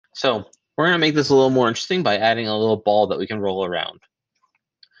So we're going to make this a little more interesting by adding a little ball that we can roll around.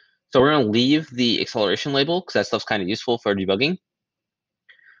 So we're going to leave the acceleration label because that stuff's kind of useful for debugging.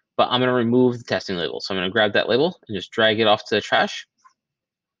 But I'm going to remove the testing label. So I'm going to grab that label and just drag it off to the trash.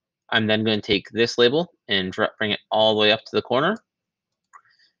 I'm then going to take this label and bring it all the way up to the corner.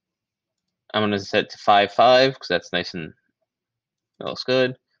 I'm going to set it to 5.5 because that's nice and that looks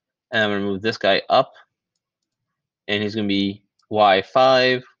good. And I'm going to move this guy up, and he's going to be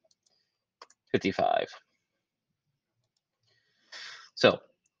Y5, 55. So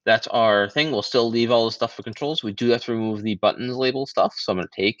that's our thing. We'll still leave all the stuff for controls. We do have to remove the buttons label stuff. So I'm going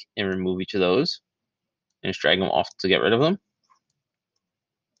to take and remove each of those and just drag them off to get rid of them.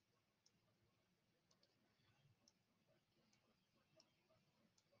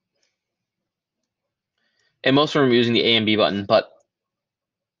 And most of them are using the A and B button, but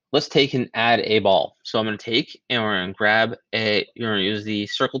let's take and add a ball. So I'm going to take and we're going to grab you're going to use the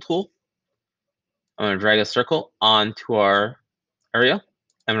circle tool. I'm going to drag a circle onto our area.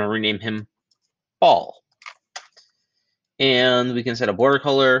 I'm going to rename him ball. And we can set a border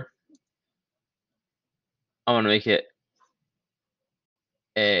color. I want to make it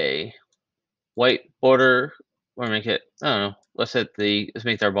a white border, or make it, I don't know, let's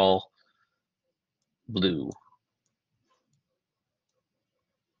make our ball blue.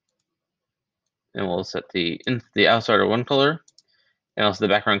 And we'll set the outsider one color, and also the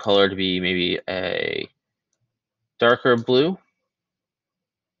background color to be maybe a darker blue.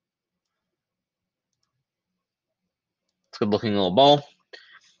 It's a good looking little ball.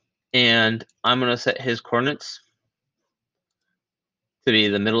 And I'm going to set his coordinates to be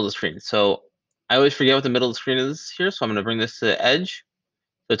the middle of the screen. So I always forget what the middle of the screen is here, so I'm going to bring this to the edge.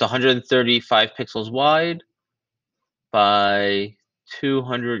 So it's 135 pixels wide by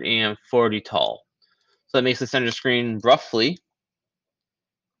 240 tall. So that makes the center screen roughly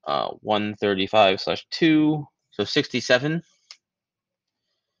 135/2, so 67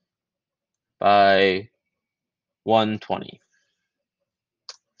 by 120.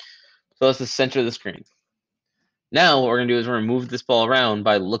 So that's the center of the screen. Now what we're going to do is we're going to move this ball around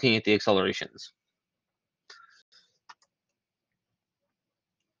by looking at the accelerations.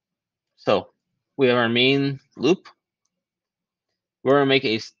 So we have our main loop. We're going to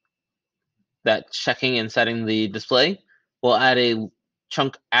make that checking and setting the display. We'll add a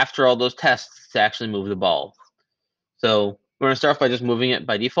chunk after all those tests to actually move the ball. So we're going to start off by just moving it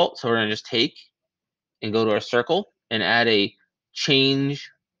by default. So we're going to just take and go to our circle and add a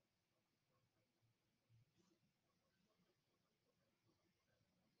change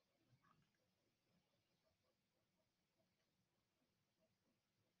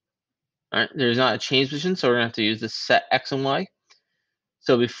All right, there's not a change position, so we're going to have to use the set X and Y.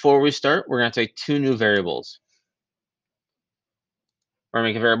 So before we start, we're going to take two new variables. We're going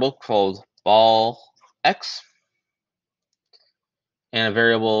to make a variable called ball X and a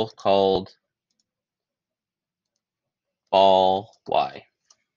variable called ball Y.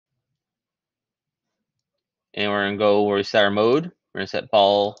 And we're going to go where we set our mode. We're going to set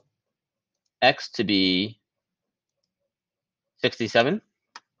ball X to be 67.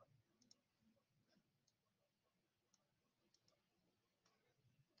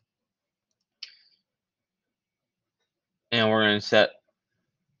 And we're going to set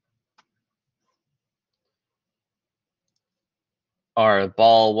our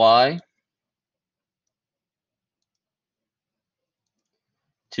ball Y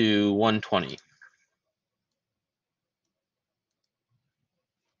to 120.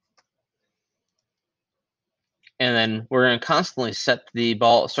 And then we're going to constantly set the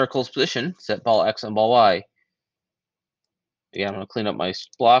ball circle's position, set ball X and ball Y. Again, I'm going to clean up my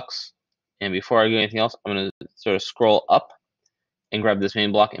blocks. And before I do anything else, I'm going to sort of scroll up and grab this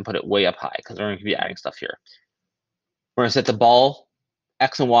main block and put it way up high because we're going to be adding stuff here. We're going to set the ball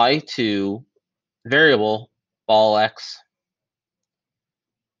X and Y to variable ball X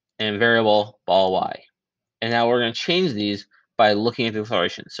and variable ball Y. And now we're going to change these by looking at the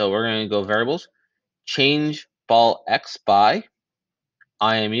acceleration. So we're going to go variables, change ball X by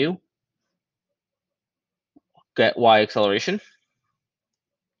IMU, get Y acceleration,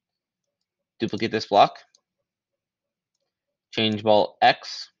 duplicate this block, change ball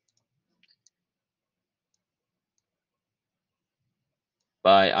X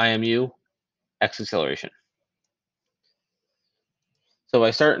by IMU, X acceleration. So if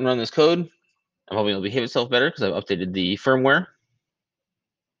I start and run this code, I'm hoping it'll behave itself better because I've updated the firmware.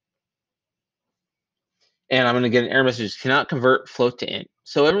 And I'm going to get an error message, cannot convert float to int.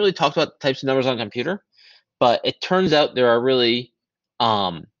 So I haven't really talked about types of numbers on a computer, but it turns out there are really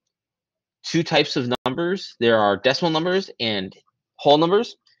two types of numbers. There are decimal numbers and whole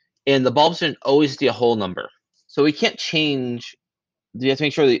numbers. And the ball position always be a whole number. So we can't change. We have to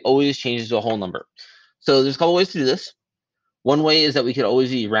make sure that it always changes to a whole number. So there's a couple ways to do this. One way is that we could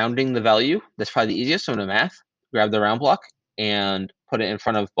always be rounding the value. That's probably the easiest. So I'm going to math, grab the round block, and put it in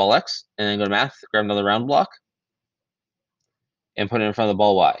front of ball X, and then go to math, grab another round block, and put it in front of the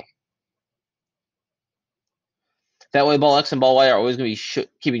ball Y. That way, ball X and ball Y are always going to be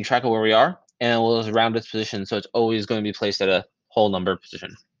keeping track of where we are, and we'll just round its position, so it's always going to be placed at a whole number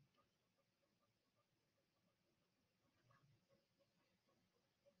position.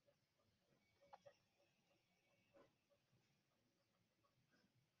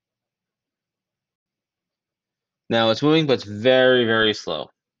 Now it's moving, but it's very, very slow.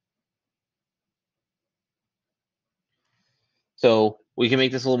 So we can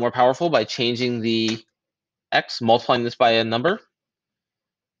make this a little more powerful by changing the X, multiplying this by a number.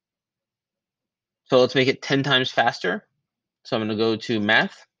 So let's make it 10 times faster. So I'm going to go to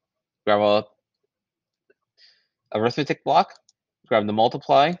math, grab a arithmetic block, grab the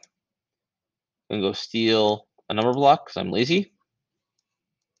multiply, and go steal a number block because I'm lazy.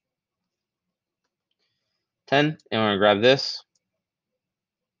 10, and we're going to grab this.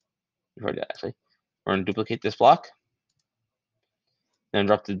 We've already actually. We're going to duplicate this block. Then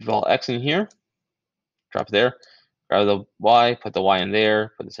drop the ball X in here. Drop it there. Grab the Y, put the Y in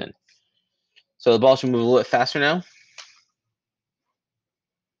there, put this in. So the ball should move a little bit faster now.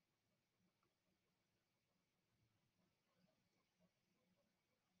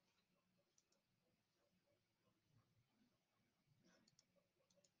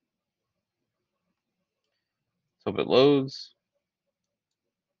 So if it loads.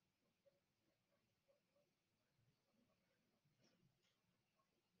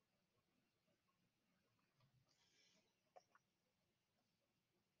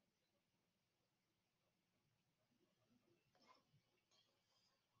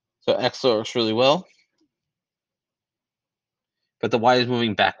 So X works really well. But the Y is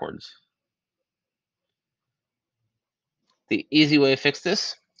moving backwards. The easy way to fix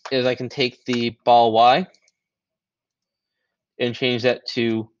this is I can take the ball Y and change that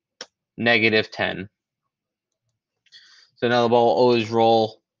to -10. So now the ball will always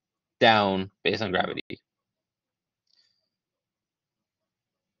roll down based on gravity.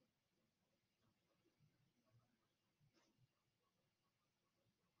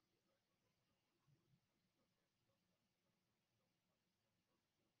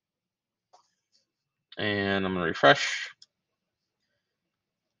 And I'm going to refresh.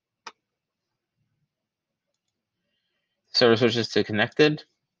 Server switches to connected.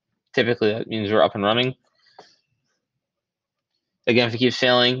 Typically, that means we're up and running. Again, if it keeps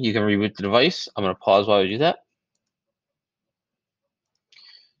failing, you can reboot the device. I'm going to pause while we do that.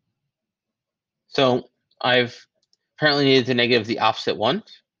 So I've apparently needed to negative the opposite one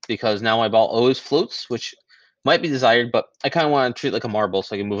because now my ball always floats, which might be desired, but I kind of want to treat it like a marble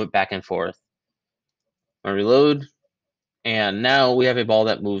so I can move it back and forth. I reload, and now we have a ball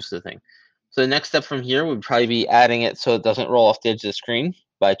that moves the thing. So the next step from here would probably be adding it so it doesn't roll off the edge of the screen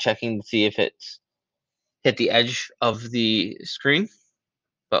by checking to see if it's hit the edge of the screen.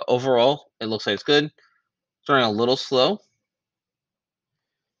 But overall, it looks like it's good. It's running a little slow,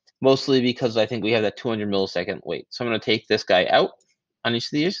 mostly because I think we have that 200 millisecond wait. So I'm going to take this guy out on each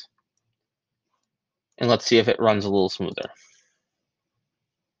of these, and let's see if it runs a little smoother.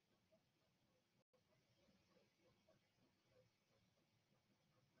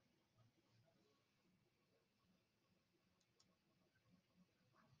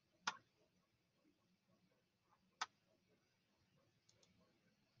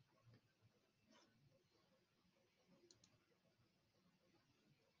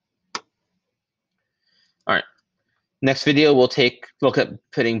 All right. Next video, we'll look at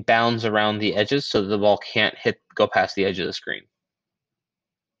putting bounds around the edges so the ball can't go past the edge of the screen.